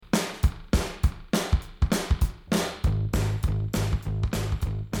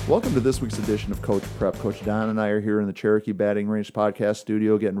Welcome to this week's edition of Coach Prep. Coach Don and I are here in the Cherokee Batting Range podcast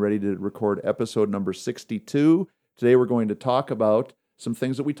studio getting ready to record episode number 62. Today we're going to talk about some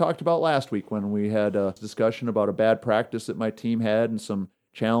things that we talked about last week when we had a discussion about a bad practice that my team had and some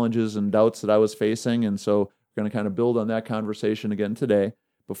challenges and doubts that I was facing. And so we're going to kind of build on that conversation again today.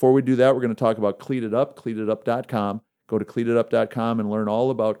 Before we do that, we're going to talk about Cleated Up, cleatedup.com. Go to cleatedup.com and learn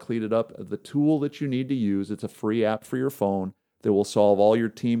all about Cleated Up, the tool that you need to use. It's a free app for your phone that will solve all your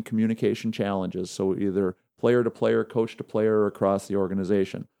team communication challenges, so either player to player, coach to player, or across the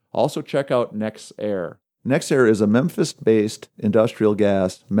organization. Also check out NextAir. NextAir is a Memphis-based industrial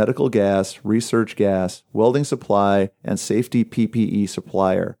gas, medical gas, research gas, welding supply, and safety PPE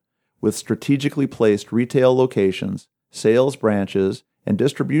supplier. With strategically placed retail locations, sales branches, and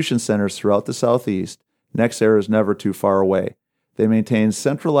distribution centers throughout the Southeast, NextAir is never too far away. They maintain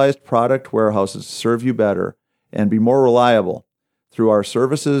centralized product warehouses to serve you better and be more reliable. Through our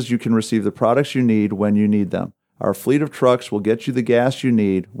services, you can receive the products you need when you need them. Our fleet of trucks will get you the gas you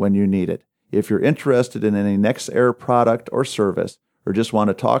need when you need it. If you're interested in any NextAir product or service, or just want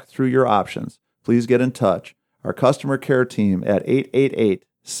to talk through your options, please get in touch. Our customer care team at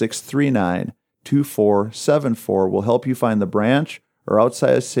 888-639-2474 will help you find the branch or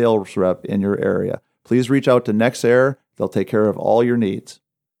outside sales rep in your area. Please reach out to NextAir. They'll take care of all your needs.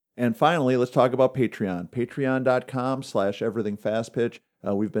 And finally, let's talk about Patreon. Patreon.com/everythingfastpitch.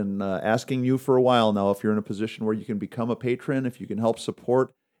 We've been asking you for a while now if you're in a position where you can become a patron, if you can help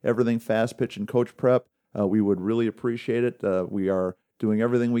support Everything Fast Pitch and Coach Prep, we would really appreciate it. We are doing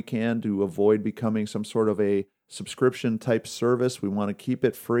everything we can to avoid becoming some sort of a subscription-type service. We want to keep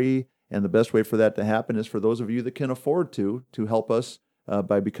it free, and the best way for that to happen is for those of you that can afford to help us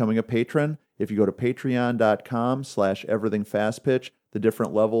by becoming a patron. If you go to patreon.com/everythingfastpitch, the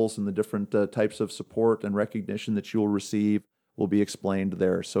different levels and the different types of support and recognition that you will receive will be explained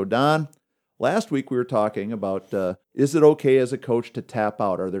there. So, Don, last week we were talking about, is it okay as a coach to tap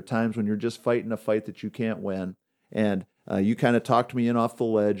out? Are there times when you're just fighting a fight that you can't win? And you kind of talked me in off the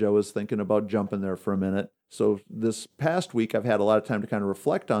ledge. I was thinking about jumping there for a minute. So this past week, I've had a lot of time to kind of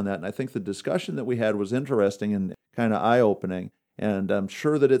reflect on that. And I think the discussion that we had was interesting and kind of eye-opening. And I'm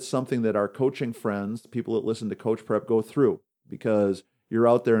sure that it's something that our coaching friends, people that listen to Coach Prep, go through, because you're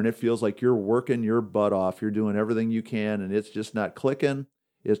out there and it feels like you're working your butt off. You're doing everything you can, and it's just not clicking.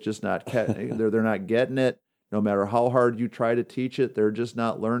 It's just not, they're not getting it. No matter how hard you try to teach it, they're just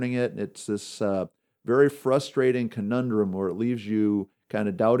not learning it. It's this very frustrating conundrum where it leaves you kind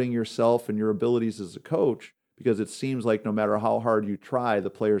of doubting yourself and your abilities as a coach, because it seems like no matter how hard you try, the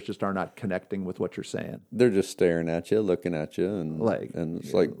players just are not connecting with what you're saying. They're just staring at you, looking at you, and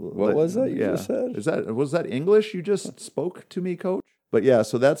it's like, what was that you just said? Was that English you just spoke to me, Coach? But yeah,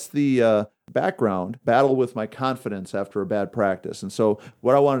 so that's the background, battle with my confidence after a bad practice. And so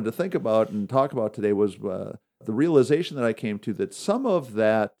what I wanted to think about and talk about today was the realization that I came to that some of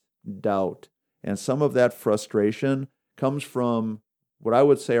that doubt and some of that frustration comes from what I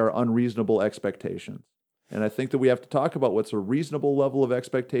would say are unreasonable expectations. And I think that we have to talk about what's a reasonable level of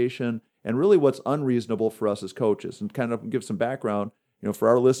expectation and really what's unreasonable for us as coaches, and kind of give some background. For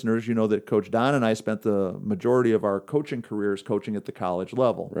our listeners, you know that Coach Don and I spent the majority of our coaching careers coaching at the college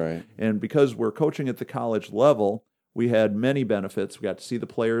level. Right. And because we're coaching at the college level, we had many benefits. We got to see the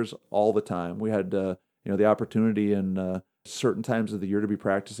players all the time. We had the opportunity in certain times of the year to be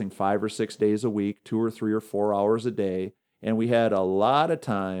practicing 5 or 6 days a week, 2 or 3 or 4 hours a day. And we had a lot of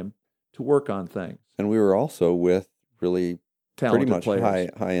time to work on things. And we were also with really talented pretty much players.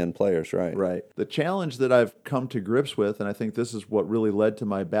 high-end players, right? Right. The challenge that I've come to grips with, and I think this is what really led to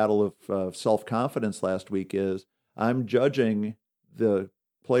my battle of self-confidence last week, is I'm judging the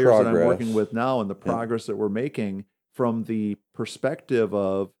players that I'm working with now and the progress that we're making from the perspective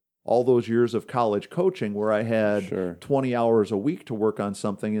of all those years of college coaching where I had 20 hours a week to work on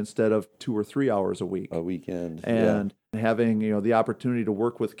something instead of 2 or 3 hours a week. A weekend. And having, the opportunity to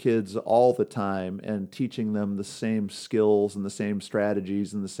work with kids all the time and teaching them the same skills and the same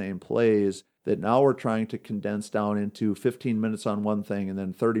strategies and the same plays that now we're trying to condense down into 15 minutes on one thing and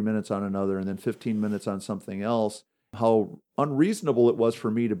then 30 minutes on another and then 15 minutes on something else. How unreasonable it was for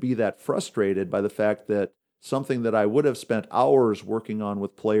me to be that frustrated by the fact that something that I would have spent hours working on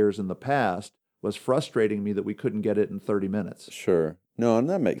with players in the past was frustrating me that we couldn't get it in 30 minutes. Sure. No, and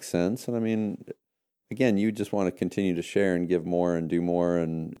that makes sense. And I mean, again, you just want to continue to share and give more and do more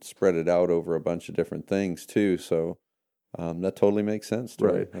and spread it out over a bunch of different things too. So that totally makes sense.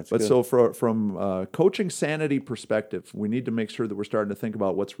 Right. But good. So from coaching sanity perspective, we need to make sure that we're starting to think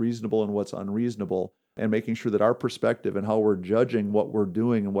about what's reasonable and what's unreasonable, and making sure that our perspective and how we're judging what we're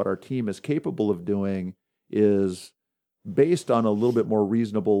doing and what our team is capable of doing is based on a little bit more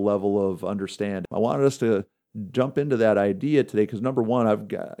reasonable level of understanding. I wanted us to jump into that idea today because, number one, I've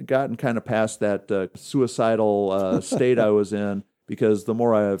gotten kind of past that suicidal state I was in, because the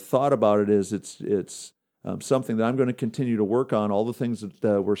more I've thought about it, it's something that I'm going to continue to work on. All the things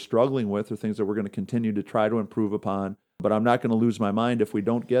that we're struggling with are things that we're going to continue to try to improve upon. But I'm not going to lose my mind if we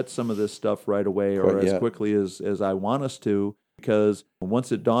don't get some of this stuff right away or as quickly as I want us to, because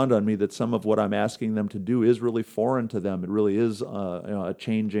once it dawned on me that some of what I'm asking them to do is really foreign to them. It really is a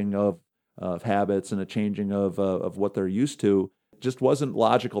changing of habits and a changing of what they're used to. It just wasn't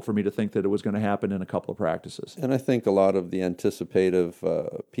logical for me to think that it was going to happen in a couple of practices. And I think a lot of the anticipative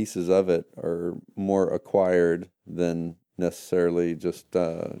pieces of it are more acquired than necessarily just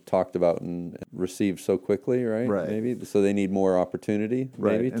talked about and received so quickly, right? Right. Maybe so they need more opportunity,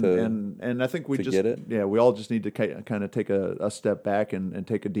 maybe, right. And I think we just get it. Yeah, we all just need to kind of take a step back and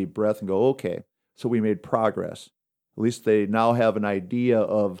take a deep breath and go, okay, so we made progress. At least they now have an idea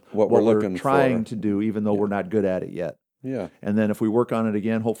of what we're trying to do, even though we're not good at it yet. Yeah. And then if we work on it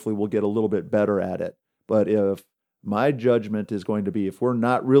again, hopefully we'll get a little bit better at it. But if my judgment is going to be, if we're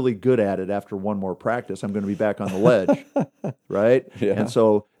not really good at it after one more practice, I'm going to be back on the ledge, right? Yeah. And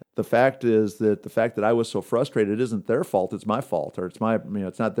so the fact that I was so frustrated isn't their fault, it's my fault, or it's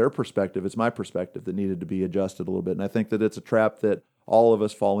not their perspective, it's my perspective that needed to be adjusted a little bit. And I think that it's a trap that all of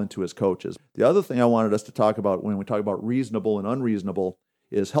us fall into as coaches. The other thing I wanted us to talk about when we talk about reasonable and unreasonable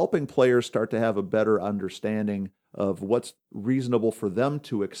is helping players start to have a better understanding of what's reasonable for them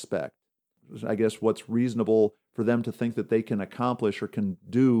to expect. I guess what's reasonable for them to think that they can accomplish or can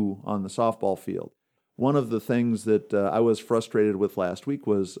do on the softball field. One of the things that I was frustrated with last week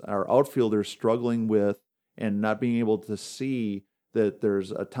was our outfielders struggling with and not being able to see that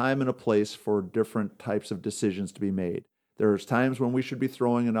there's a time and a place for different types of decisions to be made. There's times when we should be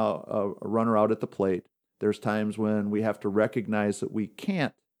throwing a runner out at the plate. There's times when we have to recognize that we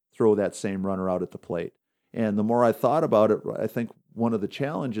can't throw that same runner out at the plate. And the more I thought about it, I think one of the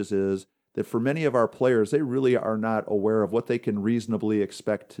challenges is that for many of our players, they really are not aware of what they can reasonably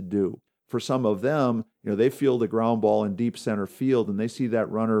expect to do. For some of them, they field a ground ball in deep center field and they see that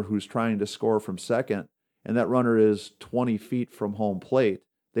runner who's trying to score from second, and that runner is 20 feet from home plate.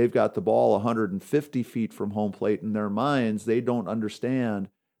 They've got the ball 150 feet from home plate. In their minds, they don't understand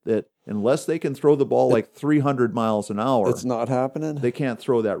that unless they can throw the ball like 300 miles an hour, it's not happening. They can't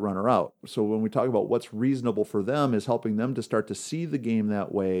throw that runner out. So when we talk about what's reasonable for them is helping them to start to see the game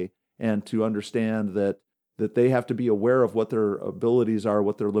that way and to understand that they have to be aware of what their abilities are,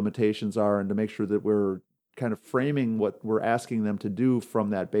 what their limitations are, and to make sure that we're kind of framing what we're asking them to do from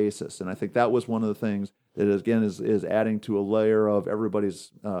that basis. And I think that was one of the things that, again, is adding to a layer of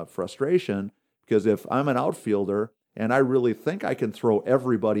everybody's frustration, because if I'm an outfielder and I really think I can throw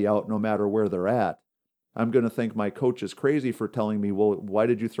everybody out no matter where they're at, I'm going to think my coach is crazy for telling me, well, why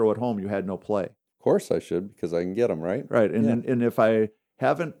did you throw it home? You had no play. Of course I should, because I can get them, right? Right. And if I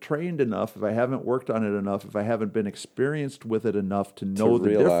haven't trained enough, if I haven't worked on it enough, if I haven't been experienced with it enough to know the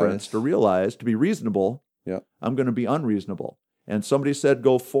difference, to realize, to be reasonable, I'm going to be unreasonable. And somebody said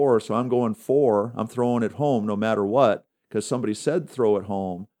go 4, so I'm going 4. I'm throwing it home no matter what, because somebody said throw it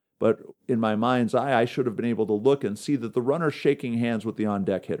home. But in my mind's eye, I should have been able to look and see that the runner's shaking hands with the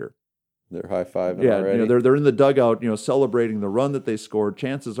on-deck hitter. They're high-fiving already. They're in the dugout, celebrating the run that they scored.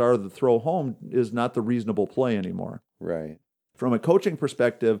 Chances are the throw home is not the reasonable play anymore. Right. From a coaching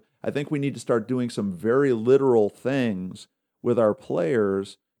perspective, I think we need to start doing some very literal things with our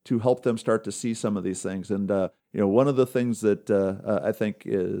players to help them start to see some of these things. And one of the things that I think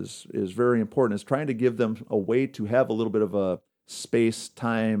is very important is trying to give them a way to have a little bit of a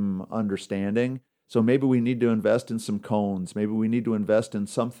space-time understanding. So maybe we need to invest in some cones. Maybe we need to invest in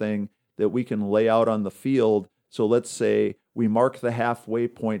something that we can lay out on the field. So let's say we mark the halfway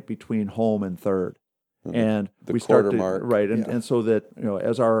point between home and third. And the we start quarter to mark. Right. And so that,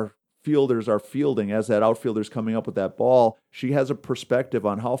 as our fielders are fielding, as that outfielder's coming up with that ball, she has a perspective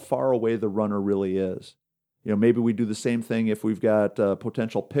on how far away the runner really is. Maybe we do the same thing if we've got a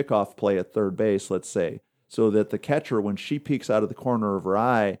potential pickoff play at third base, let's say, so that the catcher, when she peeks out of the corner of her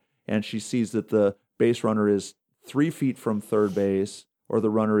eye and she sees that the base runner is 3 feet from third base or the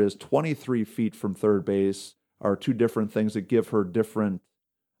runner is 23 feet from third base, are two different things that give her different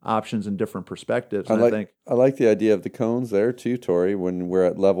options and different perspectives. And I like the idea of the cones there too, Tori, when we're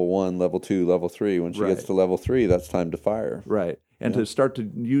at level 1, level 2, level 3. When she gets to level 3, that's time to fire. Right. And to start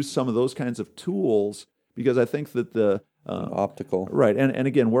to use some of those kinds of tools, because I think that the optical. Right. And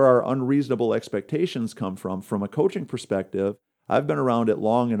again, where our unreasonable expectations come from a coaching perspective, I've been around it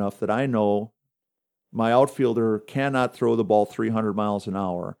long enough that I know my outfielder cannot throw the ball 300 miles an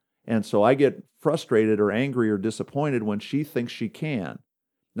hour. And so I get frustrated or angry or disappointed when she thinks she can.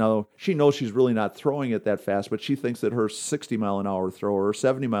 Now, she knows she's really not throwing it that fast, but she thinks that her 60-mile-an-hour throw or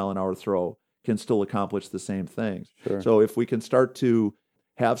 70-mile-an-hour throw can still accomplish the same things. Sure. So if we can start to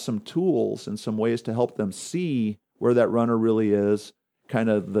have some tools and some ways to help them see where that runner really is, kind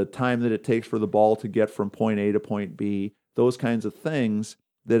of the time that it takes for the ball to get from point A to point B, those kinds of things,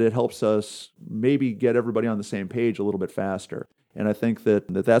 that it helps us maybe get everybody on the same page a little bit faster. And I think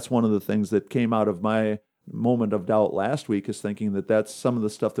that's one of the things that came out of my moment of doubt last week, is thinking that that's some of the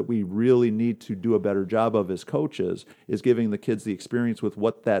stuff that we really need to do a better job of as coaches, is giving the kids the experience with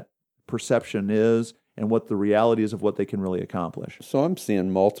what that perception is and what the reality is of what they can really accomplish. So I'm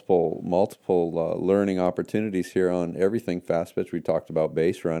seeing multiple learning opportunities here on everything fast pitch. We talked about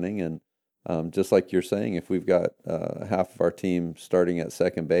base running, and just like you're saying, if we've got half of our team starting at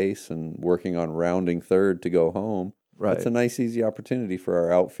second base and working on rounding third to go home, right, that's a nice, easy opportunity for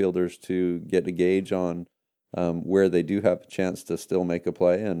our outfielders to get a gauge on where they do have a chance to still make a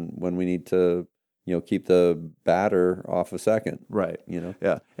play, and when we need to, keep the batter off a second. Right.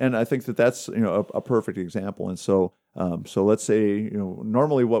 Yeah. And I think that's, a perfect example. And so let's say,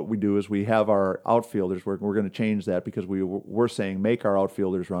 normally what we do is we have our outfielders. We're going to change that, because we're saying make our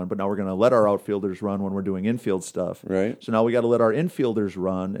outfielders run, but now we're going to let our outfielders run when we're doing infield stuff. Right. So now we got to let our infielders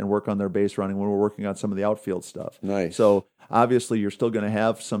run and work on their base running when we're working on some of the outfield stuff. Nice. So obviously you're still going to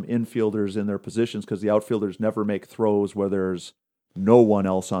have some infielders in their positions, because the outfielders never make throws where there's no one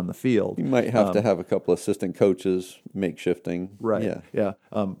else on the field. You might have to have a couple assistant coaches makeshifting. Right. Yeah.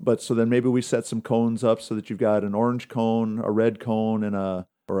 But so then maybe we set some cones up so that you've got an orange cone, a red cone,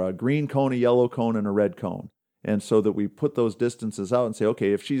 or a green cone, a yellow cone, and a red cone. And so that we put those distances out and say,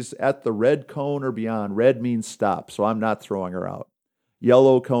 okay, if she's at the red cone or beyond, red means stop, so I'm not throwing her out.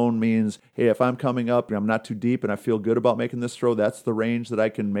 Yellow cone means, hey, if I'm coming up and I'm not too deep and I feel good about making this throw, that's the range that I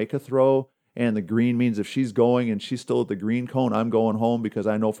can make a throw. And the green means if she's going and she's still at the green cone, I'm going home, because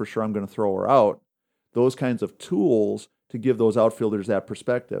I know for sure I'm going to throw her out. Those kinds of tools to give those outfielders that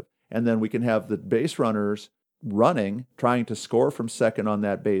perspective. And then we can have the base runners running, trying to score from second on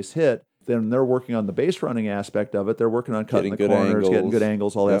that base hit. Then they're working on the base running aspect of it. They're working on cutting the corners, getting good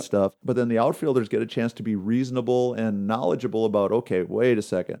angles, all that stuff. But then the outfielders get a chance to be reasonable and knowledgeable about, okay, wait a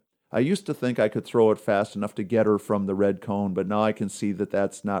second. I used to think I could throw it fast enough to get her from the red cone, but now I can see that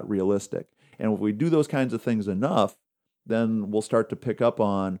that's not realistic. And if we do those kinds of things enough, then we'll start to pick up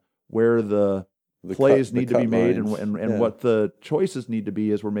on where the plays need to be made and what the choices need to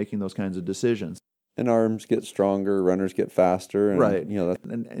be as we're making those kinds of decisions. And arms get stronger, runners get faster. And, right.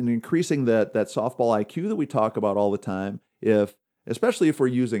 And increasing that softball IQ that we talk about all the time, especially if we're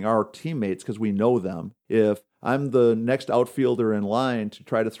using our teammates, because we know them. If I'm the next outfielder in line to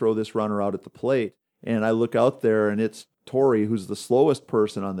try to throw this runner out at the plate, and I look out there and it's Tori, who's the slowest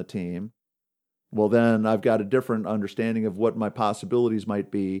person on the team, well, then I've got a different understanding of what my possibilities might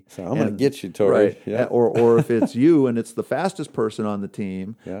be. So I'm going to get you, Tori. Right. Yeah. Or if it's you and it's the fastest person on the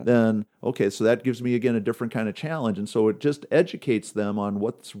team, then, okay, so that gives me, again, a different kind of challenge. And so it just educates them on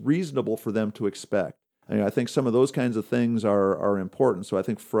what's reasonable for them to expect. I think some of those kinds of things are important. So I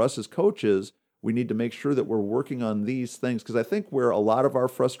think for us as coaches, we need to make sure that we're working on these things, because I think where a lot of our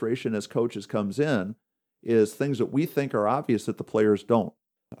frustration as coaches comes in is things that we think are obvious that the players don't.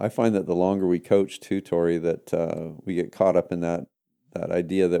 I find that the longer we coach too, Tori, that we get caught up in that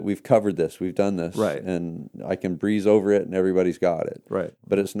idea that we've covered this, we've done this, right, and I can breeze over it and everybody's got it. Right.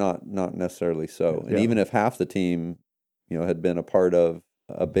 But it's not necessarily so. And even if half the team, had been a part of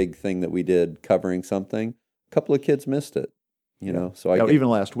a big thing that we did covering something, a couple of kids missed it. So even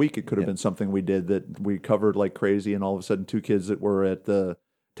last week it could have been something we did that we covered like crazy, and all of a sudden 2 kids that were at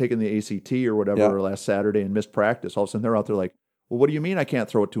taking the ACT or whatever last Saturday and missed practice, all of a sudden they're out there like, well, what do you mean I can't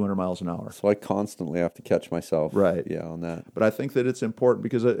throw it 200 miles an hour? So I constantly have to catch myself on that. But I think that it's important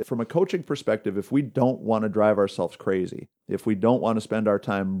because from a coaching perspective, if we don't want to drive ourselves crazy, if we don't want to spend our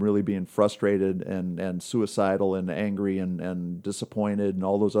time really being frustrated and suicidal and angry and disappointed and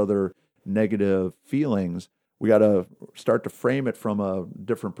all those other negative feelings, we got to start to frame it from a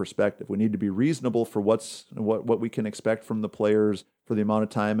different perspective. We need to be reasonable for what we can expect from the players, for the amount of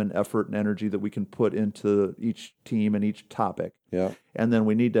time and effort and energy that we can put into each team and each topic. Yeah. And then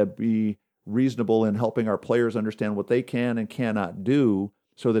we need to be reasonable in helping our players understand what they can and cannot do,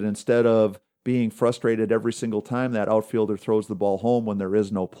 so that instead of being frustrated every single time that outfielder throws the ball home when there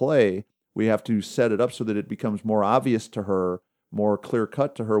is no play, we have to set it up so that it becomes more obvious to her, more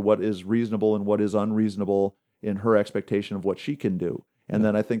clear-cut to her, what is reasonable and what is unreasonable in her expectation of what she can do. And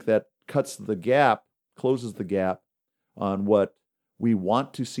then I think that closes the gap on what we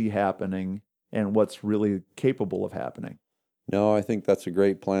want to see happening and what's really capable of happening. No, I think that's a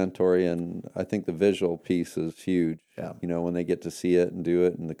great plan, Tori, and I think the visual piece is huge. Yeah. When they get to see it and do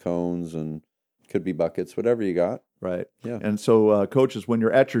it, and the cones, and could be buckets, whatever you got. Right. Yeah. And so, coaches, when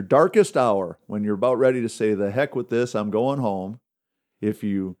you're at your darkest hour, when you're about ready to say, the heck with this, I'm going home, if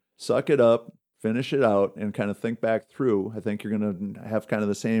you suck it up, finish it out, and kind of think back through, I think you're going to have kind of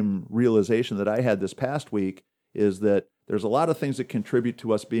the same realization that I had this past week, is that there's a lot of things that contribute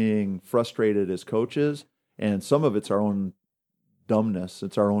to us being frustrated as coaches, and some of it's our own dumbness,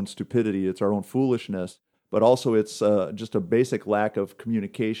 it's our own stupidity, it's our own foolishness, but also it's just a basic lack of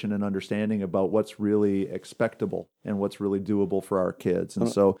communication and understanding about what's really expectable and what's really doable for our kids. And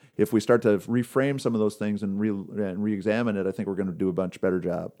so if we start to reframe some of those things and re-examine it, I think we're going to do a much better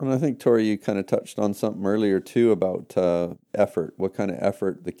job. And I think, Tori, you kind of touched on something earlier, too, about effort, what kind of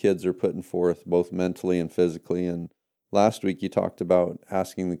effort the kids are putting forth, both mentally and physically. And last week you talked about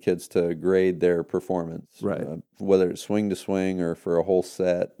asking the kids to grade their performance, right? Whether it's swing to swing or for a whole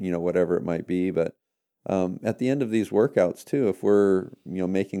set, whatever it might be. But at the end of these workouts, too, if we're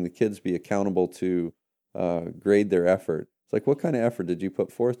making the kids be accountable to grade their effort, it's like, what kind of effort did you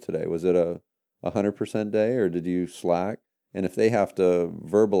put forth today? Was it a 100% day, or did you slack? And if they have to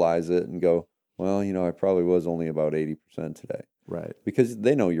verbalize it and go, well, I probably was only about 80% today. Right. Because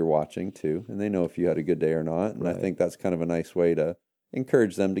they know you're watching, too, and they know if you had a good day or not. And right. I think that's kind of a nice way to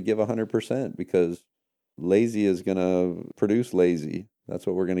encourage them to give 100%, because lazy is going to produce lazy. That's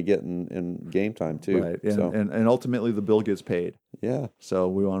what we're going to get in game time, too. Right. And ultimately, the bill gets paid. Yeah. So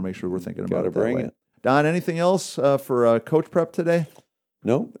we want to make sure we're thinking about it that way. it. Don, anything else for Coach Prep today?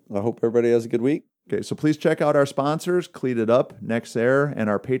 Nope. I hope everybody has a good week. Okay, so please check out our sponsors, Cleat It Up, Nexair, and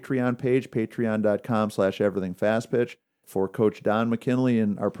our Patreon page, patreon.com/everythingfastpitch. For Coach Don McKinley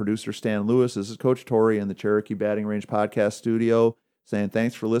and our producer, Stan Lewis, this is Coach Tori in the Cherokee Batting Range Podcast Studio saying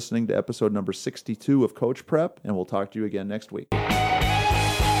thanks for listening to episode number 62 of Coach Prep, and we'll talk to you again next week.